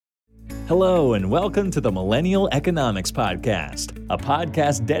Hello, and welcome to the Millennial Economics Podcast, a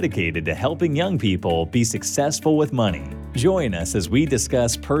podcast dedicated to helping young people be successful with money. Join us as we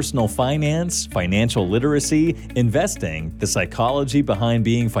discuss personal finance, financial literacy, investing, the psychology behind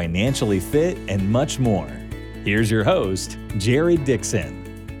being financially fit, and much more. Here's your host, Jared Dixon.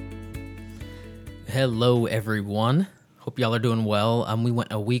 Hello, everyone. Hope y'all are doing well. We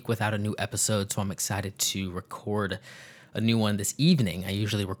went a week without a new episode, so I'm excited to record a new one this evening. I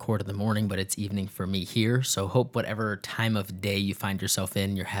usually record in the morning, but it's evening for me here. So hope whatever time of day you find yourself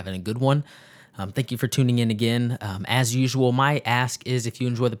in, you're having a good one. Thank you for tuning in again. As usual, my ask is if you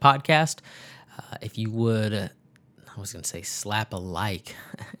enjoy the podcast, if you would, I was going to say slap a like.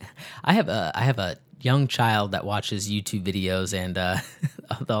 I have a young child that watches YouTube videos, and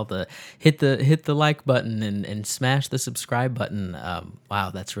all the hit the like button and smash the subscribe button. Wow,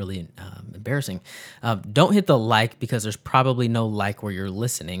 that's really embarrassing. Don't hit the like because there's probably no like where you're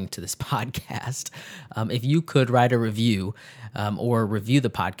listening to this podcast. If you could write a review or review the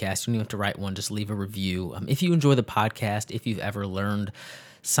podcast, you don't even have to write one, just leave a review. If you enjoy the podcast, if you've ever learned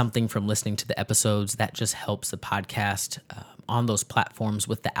something from listening to the episodes, that just helps the podcast on those platforms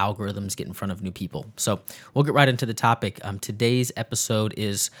with the algorithms get in front of new people. So we'll get right into the topic. Today's episode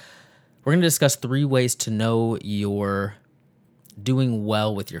is we're going to discuss 3 ways to know you're doing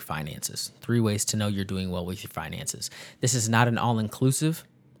well with your finances. 3 ways to know you're doing well with your finances. This is not an all-inclusive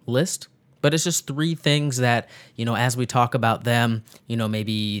list, but it's just 3 things that, as we talk about them,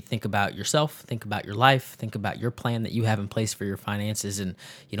 maybe think about yourself, think about your life, think about your plan that you have in place for your finances. And,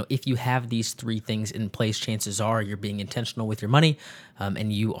 if you have these 3 things in place, chances are you're being intentional with your money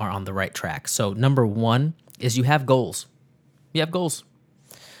and you are on the right track. So number 1 is you have goals. You have goals.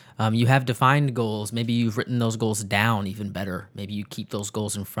 You have defined goals. Maybe you've written those goals down even better. Maybe you keep those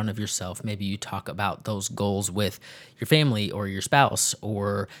goals in front of yourself. Maybe you talk about those goals with your family or your spouse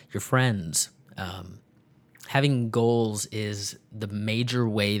or your friends. Having goals is the major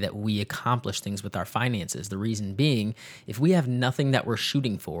way that we accomplish things with our finances. The reason being, if we have nothing that we're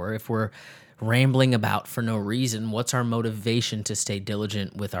shooting for, if we're rambling about for no reason, what's our motivation to stay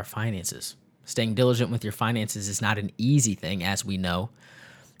diligent with our finances? Staying diligent with your finances is not an easy thing, as we know.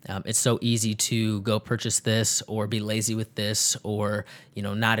 It's so easy to go purchase this or be lazy with this or,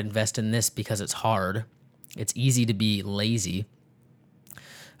 not invest in this because it's hard. It's easy to be lazy.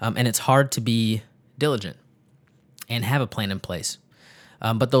 And it's hard to be diligent and have a plan in place.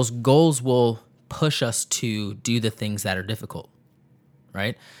 But those goals will push us to do the things that are difficult,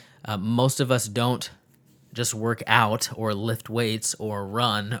 right? Most of us don't just work out or lift weights or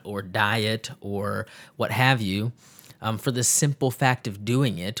run or diet or what have you. For the simple fact of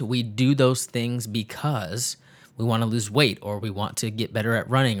doing it. We do those things because we want to lose weight, or we want to get better at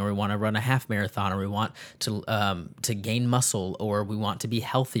running, or we want to run a half marathon, or we want to gain muscle, or we want to be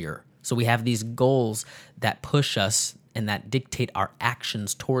healthier. So we have these goals that push us and that dictate our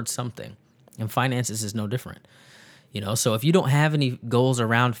actions towards something. And finances is no different. So if you don't have any goals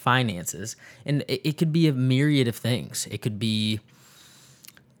around finances, and it could be a myriad of things. It could be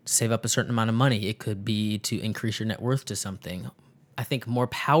save up a certain amount of money. It could be to increase your net worth to something. I think more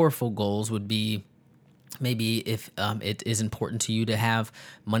powerful goals would be maybe if it is important to you to have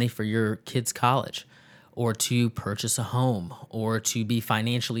money for your kids' college, or to purchase a home, or to be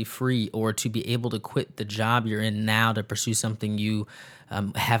financially free, or to be able to quit the job you're in now to pursue something you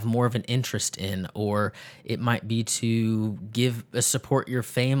have more of an interest in, or it might be to support your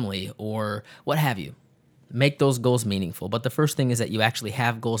family, or what have you. Make those goals meaningful. But the first thing is that you actually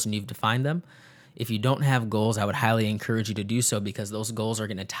have goals and you've defined them. If you don't have goals, I would highly encourage you to do so, because those goals are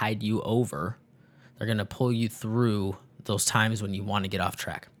going to tide you over. They're going to pull you through those times when you want to get off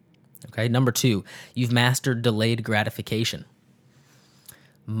track. Okay. Number 2, you've mastered delayed gratification.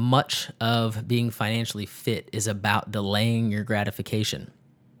 Much of being financially fit is about delaying your gratification.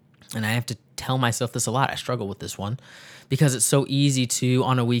 And I have to tell myself this a lot. I struggle with this one because it's so easy to,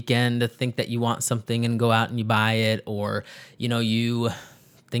 on a weekend, to think that you want something and go out and you buy it, or, you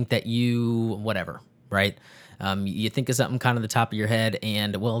think that whatever, right? You think of something kind of the top of your head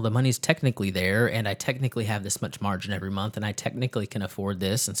and, well, the money's technically there and I technically have this much margin every month and I technically can afford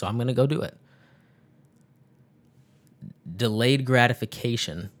this, and so I'm going to go do it. Delayed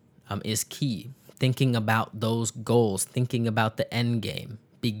gratification is key. Thinking about those goals, thinking about the end game,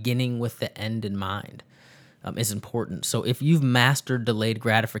 beginning with the end in mind is important. So if you've mastered delayed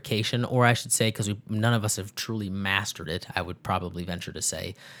gratification, or I should say, because none of us have truly mastered it, I would probably venture to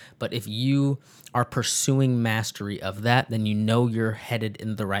say, but if you are pursuing mastery of that, then you know you're headed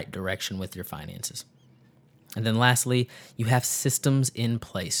in the right direction with your finances. And then lastly, you have systems in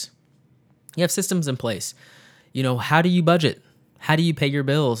place. You have systems in place. How do you budget? How do you pay your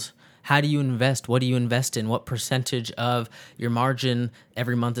bills? How do you invest? What do you invest in? What percentage of your margin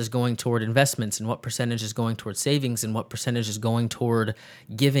every month is going toward investments, and what percentage is going toward savings, and what percentage is going toward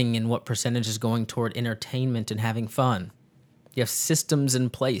giving, and what percentage is going toward entertainment and having fun? You have systems in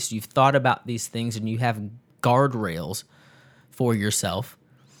place. You've thought about these things, and you have guardrails for yourself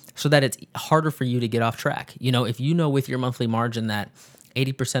so that it's harder for you to get off track. If you know with your monthly margin that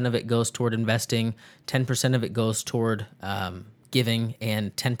 80% of it goes toward investing, 10% of it goes toward giving,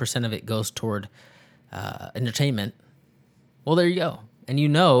 and 10% of it goes toward entertainment, well, there you go. And you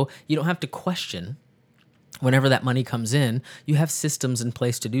don't have to question whenever that money comes in. You have systems in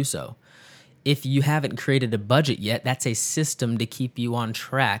place to do so. If you haven't created a budget yet, that's a system to keep you on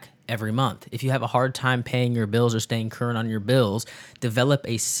track every month. If you have a hard time paying your bills or staying current on your bills, develop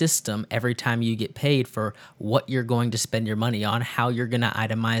a system every time you get paid for what you're going to spend your money on, how you're going to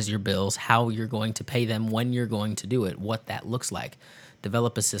itemize your bills, how you're going to pay them, when you're going to do it, what that looks like.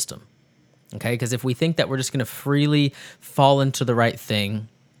 Develop a system, okay? Because if we think that we're just going to freely fall into the right thing,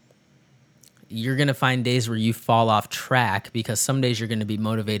 you're going to find days where you fall off track, because some days you're going to be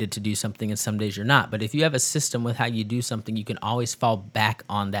motivated to do something and some days you're not. But if you have a system with how you do something, you can always fall back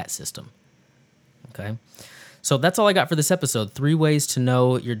on that system. Okay? So that's all I got for this episode. 3 ways to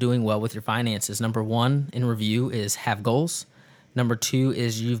know you're doing well with your finances. Number 1 in review is have goals. Number 2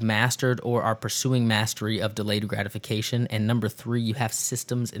 is you've mastered or are pursuing mastery of delayed gratification. And number 3, you have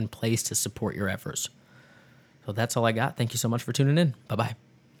systems in place to support your efforts. So that's all I got. Thank you so much for tuning in. Bye-bye.